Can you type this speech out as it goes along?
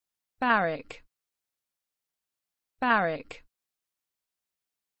Barrack, Barrack.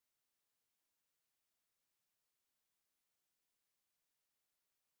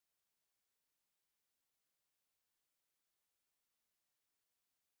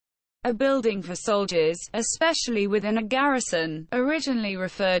 A building for soldiers, especially within a garrison, originally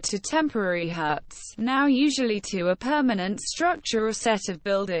referred to temporary huts, now usually to a permanent structure or set of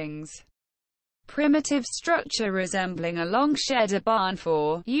buildings. Primitive structure resembling a long shed or barn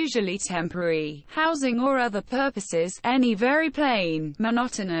for, usually temporary, housing or other purposes, any very plain,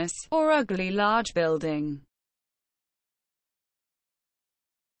 monotonous, or ugly large building.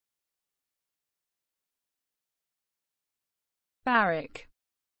 Barrack,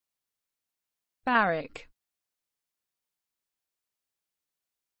 Barrack.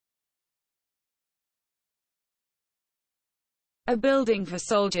 A building for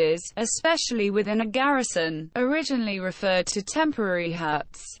soldiers, especially within a garrison, originally referred to temporary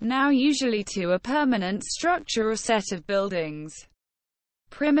huts, now usually to a permanent structure or set of buildings.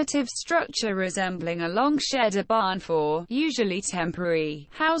 Primitive structure resembling a long shed or barn for, usually temporary,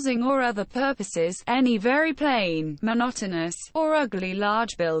 housing or other purposes, any very plain, monotonous, or ugly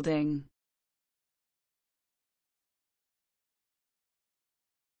large building.